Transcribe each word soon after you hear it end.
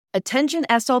Attention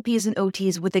SLPs and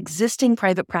OTs with existing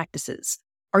private practices.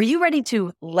 Are you ready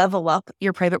to level up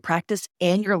your private practice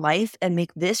and your life and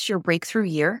make this your breakthrough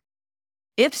year?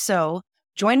 If so,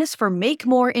 join us for Make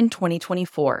More in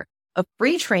 2024, a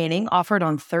free training offered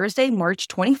on Thursday, March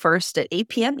 21st at 8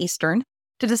 p.m. Eastern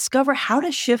to discover how to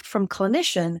shift from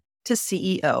clinician to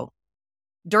CEO.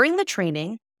 During the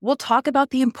training, we'll talk about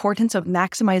the importance of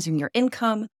maximizing your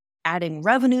income, adding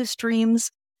revenue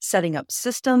streams, setting up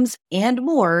systems, and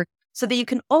more so that you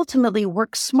can ultimately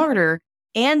work smarter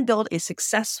and build a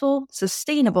successful,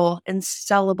 sustainable, and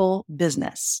sellable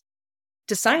business.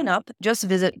 To sign up, just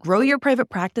visit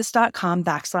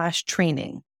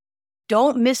growyourprivatepractice.com/training.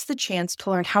 Don't miss the chance to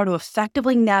learn how to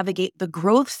effectively navigate the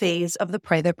growth phase of the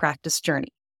private practice journey.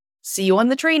 See you on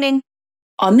the training.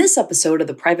 On this episode of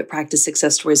the Private Practice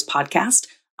Success Stories podcast,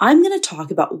 I'm going to talk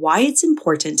about why it's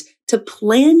important to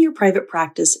plan your private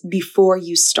practice before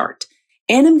you start.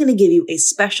 And I'm going to give you a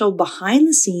special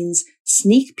behind-the-scenes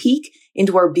sneak peek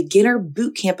into our beginner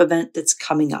bootcamp event that's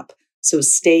coming up. So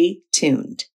stay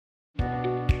tuned.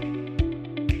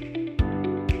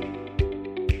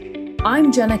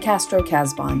 I'm Jenna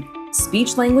Castro-Casbon,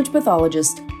 speech-language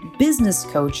pathologist, business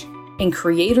coach, and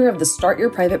creator of the Start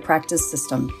Your Private Practice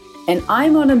system. And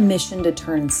I'm on a mission to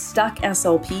turn stuck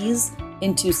SLPs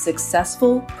into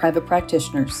successful private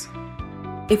practitioners.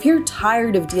 If you're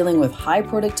tired of dealing with high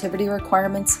productivity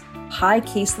requirements, high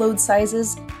caseload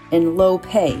sizes, and low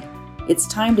pay, it's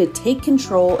time to take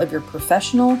control of your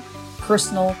professional,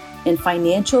 personal, and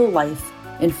financial life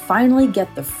and finally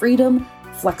get the freedom,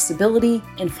 flexibility,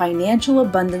 and financial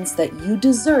abundance that you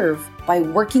deserve by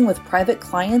working with private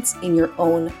clients in your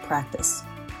own practice.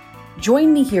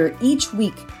 Join me here each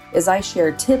week as I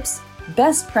share tips,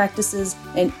 best practices,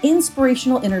 and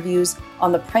inspirational interviews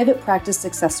on the Private Practice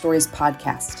Success Stories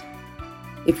podcast.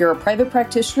 If you're a private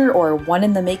practitioner or one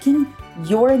in the making,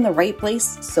 you're in the right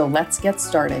place, so let's get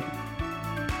started.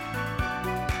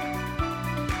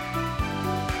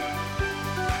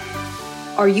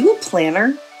 Are you a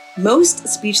planner? Most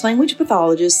speech-language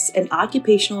pathologists and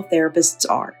occupational therapists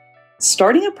are.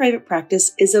 Starting a private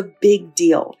practice is a big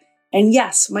deal. And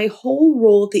yes, my whole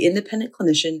role at the independent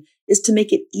clinician is to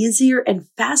make it easier and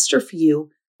faster for you,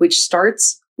 which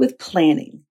starts with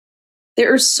planning.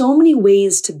 There are so many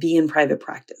ways to be in private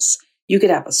practice. You could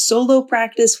have a solo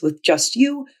practice with just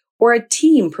you or a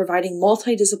team providing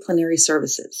multidisciplinary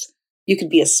services. You could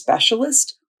be a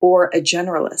specialist or a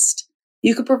generalist.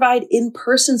 You could provide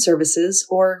in-person services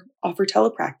or offer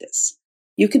telepractice.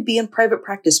 You could be in private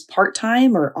practice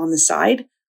part-time or on the side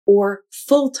or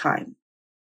full-time.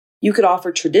 You could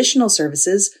offer traditional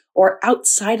services or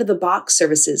outside of the box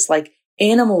services like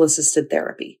animal-assisted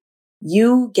therapy.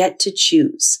 You get to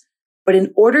choose. But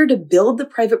in order to build the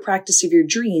private practice of your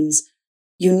dreams,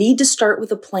 you need to start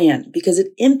with a plan because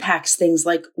it impacts things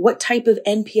like what type of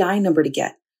NPI number to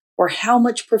get or how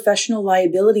much professional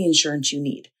liability insurance you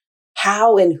need,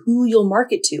 how and who you'll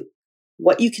market to,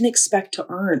 what you can expect to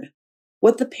earn,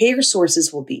 what the payer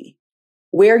sources will be,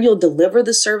 where you'll deliver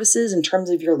the services in terms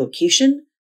of your location,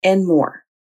 and more.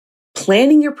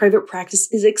 Planning your private practice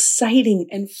is exciting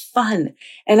and fun,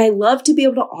 and I love to be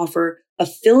able to offer a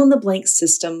fill-in-the-blank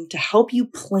system to help you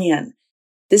plan.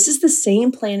 This is the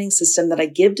same planning system that I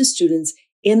give to students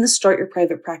in the Start Your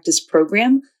Private Practice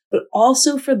program, but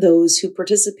also for those who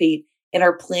participate in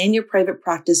our Plan Your Private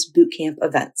Practice Bootcamp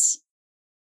events.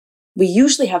 We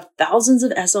usually have thousands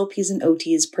of SLPs and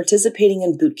OTs participating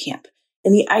in bootcamp,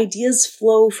 and the ideas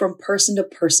flow from person to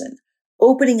person,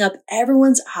 opening up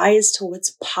everyone's eyes to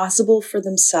what's possible for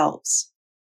themselves.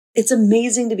 It's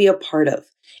amazing to be a part of.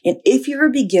 And if you're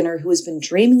a beginner who has been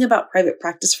dreaming about private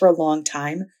practice for a long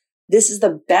time, this is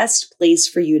the best place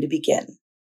for you to begin.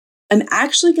 I'm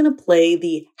actually going to play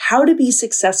the How to Be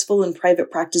Successful in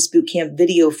Private Practice Bootcamp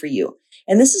video for you.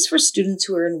 And this is for students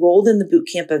who are enrolled in the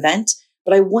bootcamp event,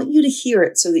 but I want you to hear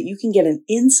it so that you can get an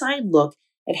inside look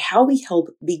at how we help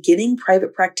beginning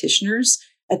private practitioners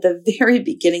at the very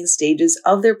beginning stages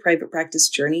of their private practice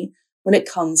journey when it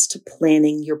comes to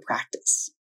planning your practice.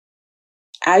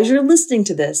 As you're listening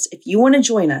to this, if you want to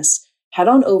join us, head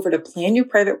on over to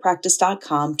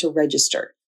planyourprivatepractice.com to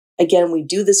register. Again, we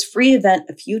do this free event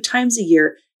a few times a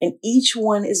year, and each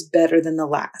one is better than the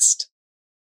last.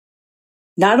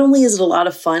 Not only is it a lot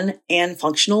of fun and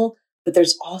functional, but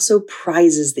there's also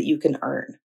prizes that you can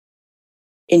earn.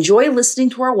 Enjoy listening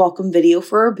to our welcome video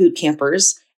for our boot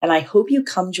campers, and I hope you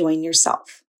come join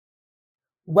yourself.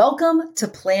 Welcome to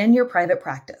Plan Your Private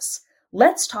Practice.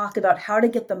 Let's talk about how to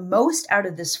get the most out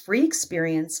of this free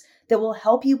experience that will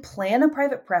help you plan a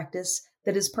private practice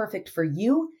that is perfect for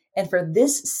you and for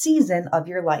this season of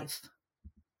your life.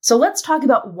 So let's talk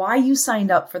about why you signed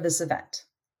up for this event.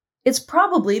 It's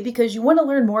probably because you want to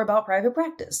learn more about private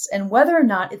practice and whether or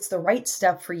not it's the right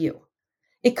step for you.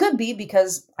 It could be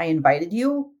because I invited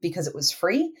you, because it was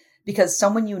free, because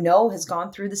someone you know has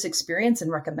gone through this experience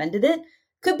and recommended it.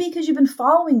 Could be because you've been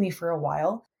following me for a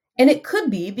while. And it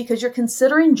could be because you're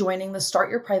considering joining the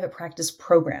Start Your Private Practice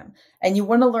program and you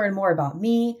want to learn more about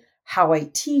me, how I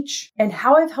teach, and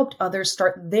how I've helped others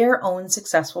start their own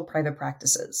successful private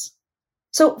practices.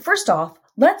 So first off,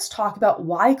 let's talk about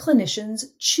why clinicians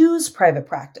choose private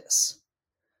practice.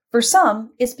 For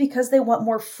some, it's because they want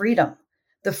more freedom,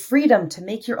 the freedom to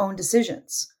make your own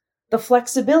decisions, the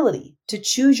flexibility to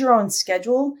choose your own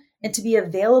schedule and to be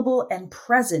available and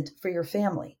present for your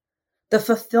family, the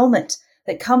fulfillment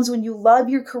that comes when you love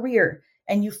your career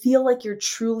and you feel like you're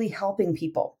truly helping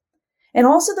people, and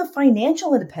also the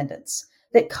financial independence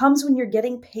that comes when you're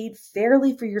getting paid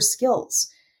fairly for your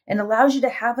skills and allows you to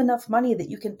have enough money that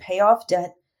you can pay off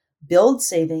debt, build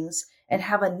savings, and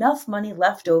have enough money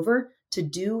left over to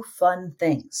do fun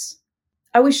things.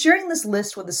 I was sharing this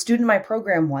list with a student in my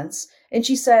program once, and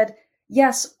she said,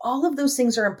 yes, all of those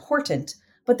things are important,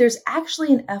 but there's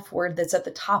actually an F word that's at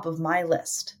the top of my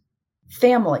list.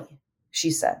 Family, she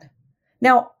said.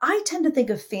 Now, I tend to think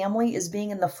of family as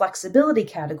being in the flexibility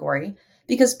category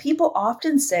because people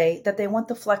often say that they want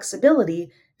the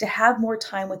flexibility to have more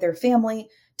time with their family,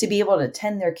 to be able to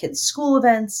attend their kids' school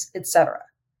events, etc.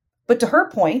 But to her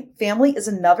point, family is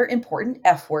another important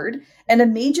F word and a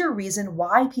major reason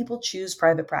why people choose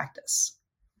private practice.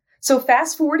 So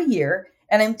fast forward a year,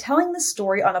 and I'm telling this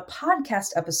story on a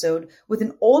podcast episode with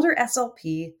an older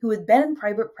SLP who had been in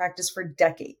private practice for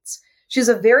decades. She's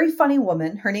a very funny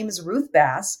woman. Her name is Ruth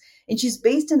Bass, and she's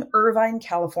based in Irvine,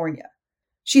 California.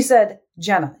 She said,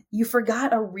 Jenna, you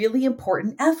forgot a really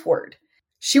important F word.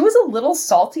 She was a little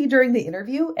salty during the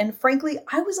interview, and frankly,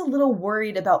 I was a little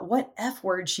worried about what F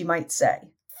word she might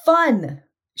say. Fun,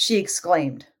 she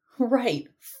exclaimed. Right,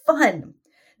 fun.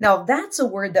 Now that's a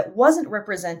word that wasn't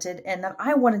represented and that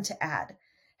I wanted to add.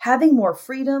 Having more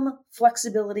freedom,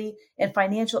 flexibility, and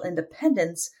financial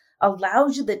independence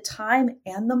allows you the time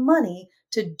and the money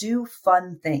to do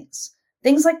fun things.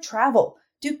 Things like travel,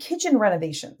 do kitchen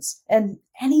renovations, and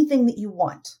anything that you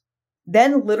want.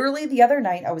 Then literally the other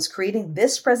night, I was creating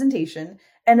this presentation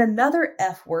and another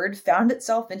F word found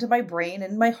itself into my brain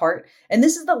and my heart. And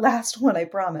this is the last one, I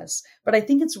promise, but I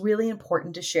think it's really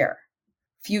important to share.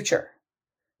 Future.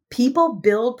 People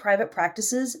build private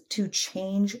practices to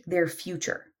change their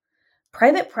future.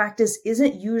 Private practice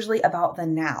isn't usually about the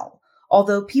now,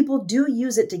 although people do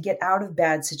use it to get out of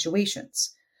bad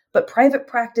situations. But private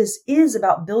practice is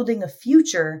about building a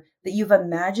future that you've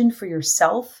imagined for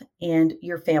yourself and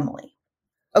your family.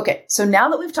 Okay, so now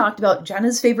that we've talked about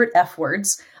Jenna's favorite F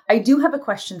words, I do have a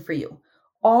question for you.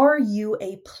 Are you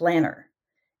a planner?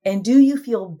 And do you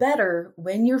feel better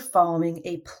when you're following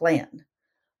a plan?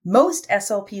 Most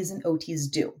SLPs and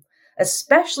OTs do,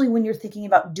 especially when you're thinking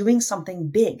about doing something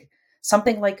big,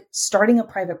 something like starting a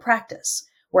private practice,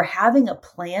 where having a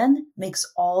plan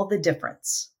makes all the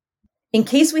difference. In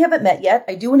case we haven't met yet,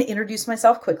 I do want to introduce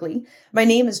myself quickly. My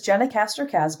name is Jenna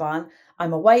Castor-Casbon.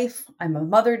 I'm a wife, I'm a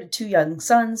mother to 2 young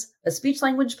sons, a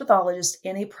speech-language pathologist,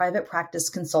 and a private practice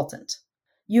consultant.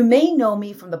 You may know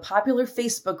me from the popular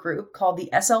Facebook group called the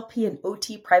SLP and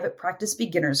OT Private Practice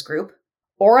Beginners Group,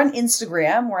 or on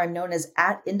Instagram, where I'm known as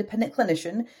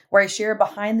 @IndependentClinician, where I share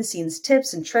behind-the-scenes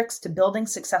tips and tricks to building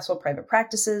successful private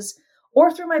practices,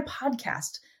 or through my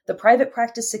podcast, the Private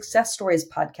Practice Success Stories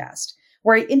podcast,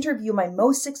 where I interview my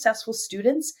most successful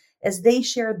students as they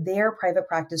share their private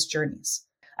practice journeys.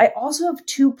 I also have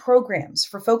 2 programs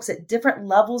for folks at different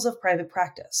levels of private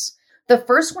practice. The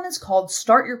first one is called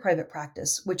Start Your Private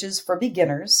Practice, which is for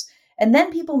beginners. And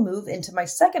then people move into my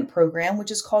second program,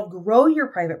 which is called Grow Your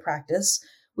Private Practice,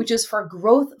 which is for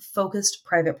growth-focused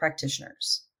private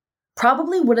practitioners.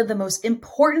 Probably one of the most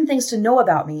important things to know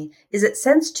about me is that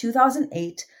since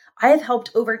 2008, I have helped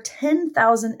over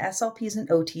 10,000 SLPs and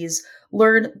OTs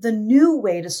learn the new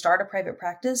way to start a private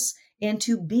practice and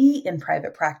to be in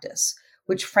private practice,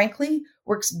 which frankly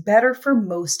works better for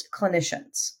most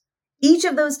clinicians. Each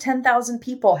of those 10,000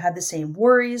 people had the same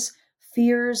worries,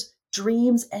 fears,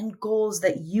 dreams, and goals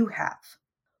that you have.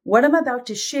 What I'm about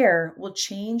to share will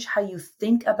change how you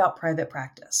think about private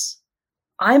practice.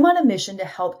 I'm on a mission to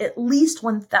help at least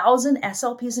 1,000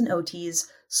 SLPs and OTs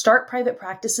start private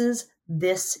practices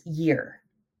this year.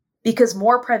 Because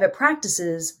more private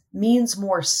practices means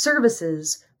more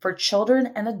services for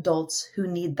children and adults who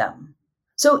need them.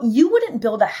 So you wouldn't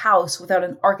build a house without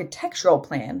an architectural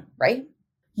plan, right?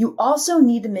 You also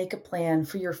need to make a plan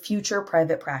for your future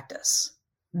private practice.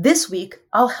 This week,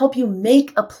 I'll help you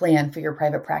make a plan for your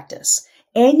private practice,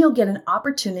 and you'll get an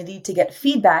opportunity to get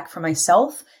feedback from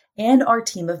myself and our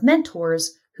team of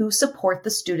mentors who support the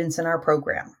students in our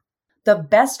program. The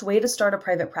best way to start a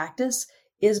private practice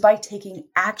is by taking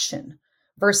action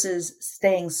versus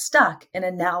staying stuck in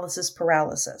analysis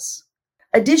paralysis.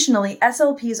 Additionally,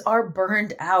 SLPs are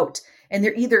burned out and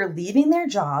they're either leaving their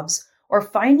jobs or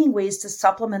finding ways to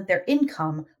supplement their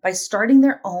income by starting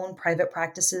their own private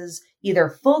practices, either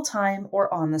full-time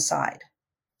or on the side.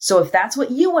 So if that's what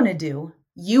you want to do,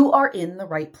 you are in the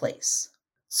right place.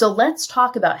 So let's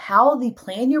talk about how the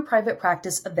Plan Your Private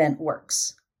Practice event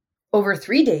works. Over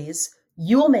 3 days,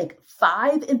 you will make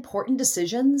 5 important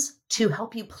decisions to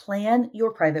help you plan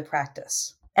your private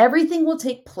practice. Everything will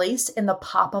take place in the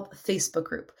pop-up Facebook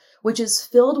group, which is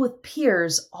filled with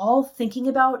peers all thinking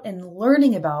about and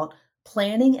learning about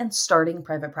planning and starting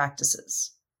private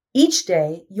practices. Each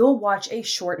day, you'll watch a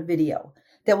short video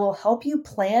that will help you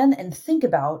plan and think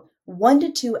about 1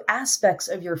 to 2 aspects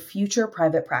of your future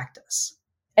private practice.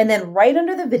 And then right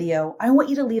under the video, I want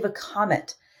you to leave a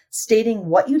comment stating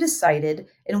what you decided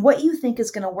and what you think is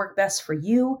going to work best for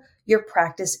you, your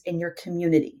practice, and your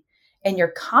community. And your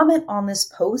comment on this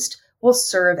post will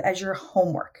serve as your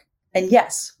homework. And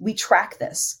yes, we track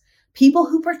this. People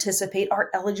who participate are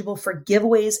eligible for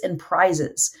giveaways and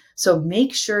prizes, so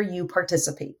make sure you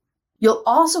participate. You'll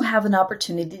also have an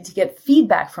opportunity to get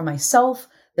feedback from myself,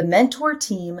 the mentor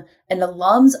team, and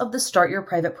alums of the Start Your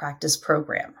Private Practice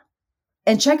program.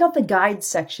 And check out the guide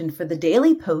section for the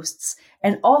daily posts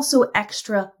and also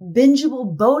extra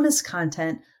bingeable bonus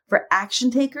content for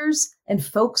action takers and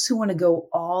folks who want to go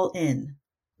all in.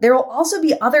 There will also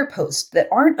be other posts that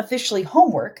aren't officially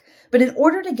homework, but in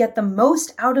order to get the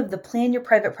most out of the Plan Your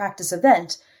Private Practice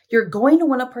event, you're going to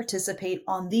want to participate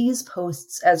on these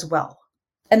posts as well.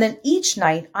 And then each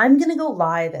night, I'm going to go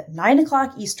live at 9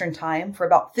 o'clock Eastern Time for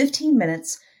about 15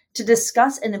 minutes to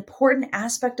discuss an important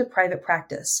aspect of private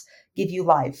practice, give you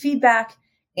live feedback,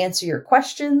 answer your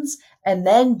questions, and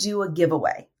then do a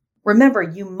giveaway. Remember,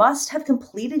 you must have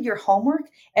completed your homework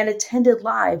and attended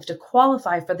live to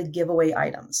qualify for the giveaway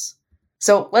items.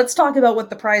 So let's talk about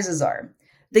what the prizes are.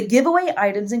 The giveaway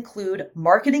items include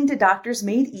Marketing to Doctors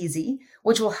Made Easy,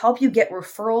 which will help you get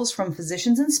referrals from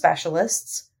physicians and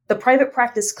specialists, the Private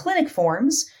Practice Clinic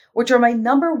Forms, which are my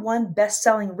 #1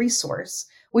 best-selling resource,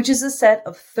 which is a set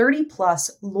of 30-plus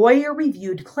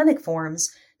lawyer-reviewed clinic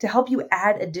forms to help you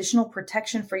add additional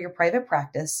protection for your private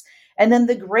practice. And then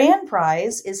the grand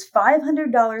prize is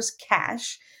 $500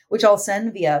 cash, which I'll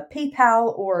send via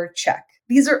PayPal or check.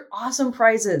 These are awesome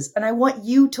prizes, and I want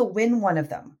you to win one of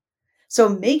them. So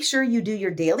make sure you do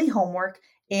your daily homework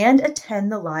and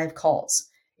attend the live calls.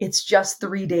 It's just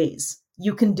 3 days.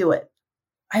 You can do it.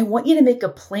 I want you to make a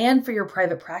plan for your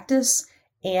private practice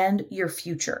and your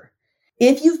future.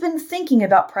 If you've been thinking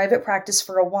about private practice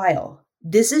for a while,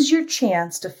 this is your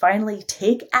chance to finally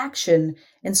take action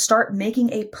and start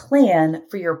making a plan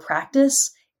for your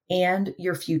practice and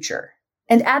your future.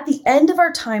 And at the end of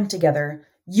our time together,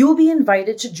 you will be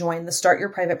invited to join the Start Your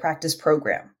Private Practice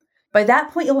program. By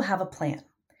that point, you'll have a plan.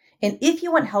 And if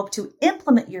you want help to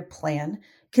implement your plan,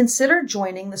 consider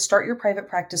joining the Start Your Private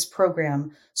Practice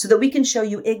program so that we can show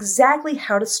you exactly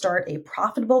how to start a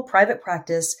profitable private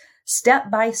practice step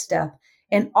by step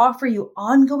and offer you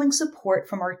ongoing support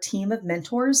from our team of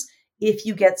mentors if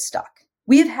you get stuck.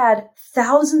 We have had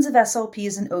thousands of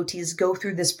SLPs and OTs go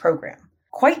through this program.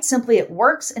 Quite simply, it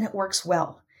works and it works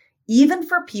well, even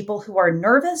for people who are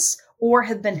nervous or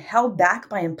have been held back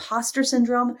by imposter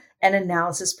syndrome and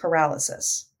analysis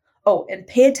paralysis. Oh, and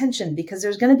pay attention because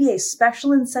there's going to be a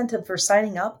special incentive for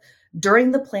signing up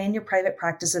during the Plan Your Private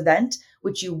Practice event,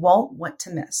 which you won't want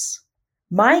to miss.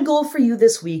 My goal for you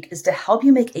this week is to help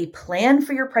you make a plan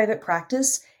for your private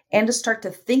practice and to start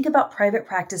to think about private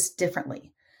practice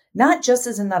differently, not just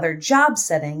as another job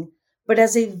setting, but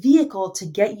as a vehicle to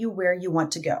get you where you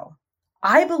want to go.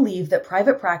 I believe that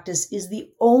private practice is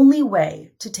the only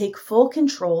way to take full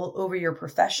control over your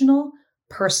professional,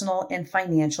 personal, and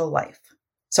financial life.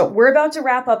 So we're about to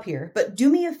wrap up here, but do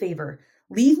me a favor,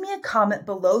 leave me a comment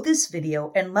below this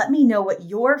video and let me know what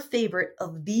your favorite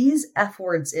of these F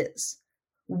words is.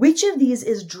 Which of these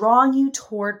is drawing you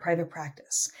toward private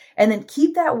practice? And then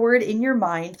keep that word in your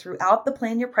mind throughout the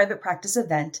Plan Your Private Practice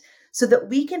event so that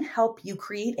we can help you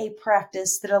create a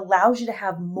practice that allows you to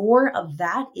have more of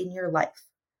that in your life.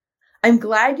 I'm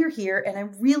glad you're here and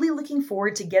I'm really looking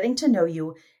forward to getting to know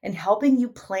you and helping you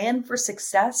plan for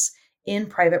success in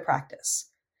private practice.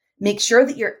 Make sure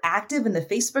that you're active in the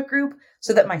Facebook group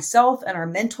so that myself and our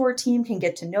mentor team can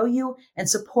get to know you and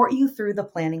support you through the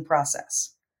planning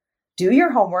process. Do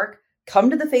your homework, Come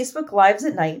to the Facebook Lives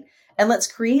at night and let's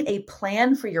create a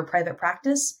plan for your private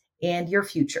practice and your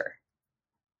future.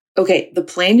 Okay, the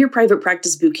Plan Your Private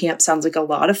Practice Bootcamp sounds like a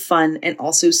lot of fun and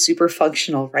also super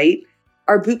functional, right?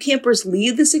 Our bootcampers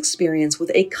lead this experience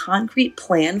with a concrete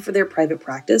plan for their private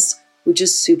practice, which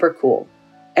is super cool.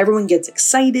 Everyone gets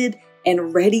excited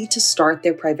and ready to start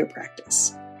their private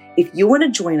practice. If you want to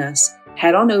join us,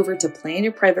 head on over to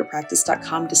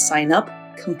planyourprivatepractice.com to sign up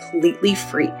completely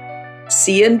free.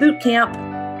 See you in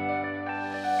bootcamp.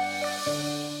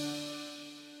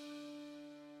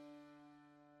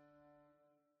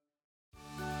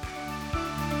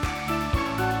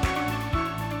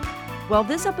 Well,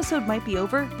 this episode might be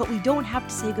over, but we don't have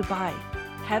to say goodbye.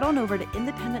 Head on over to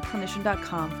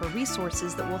independentclinician.com for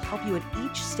resources that will help you at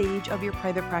each stage of your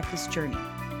private practice journey.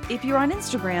 If you're on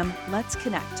Instagram, let's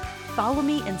connect. Follow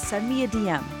me and send me a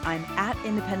DM. I'm at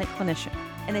Independent Clinician.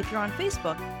 And if you're on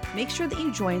Facebook, make sure that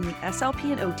you join the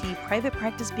SLP and OT Private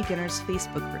Practice Beginners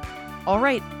Facebook group. All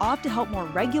right, off to help more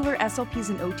regular SLPs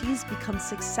and OTs become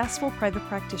successful private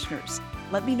practitioners.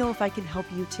 Let me know if I can help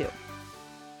you too.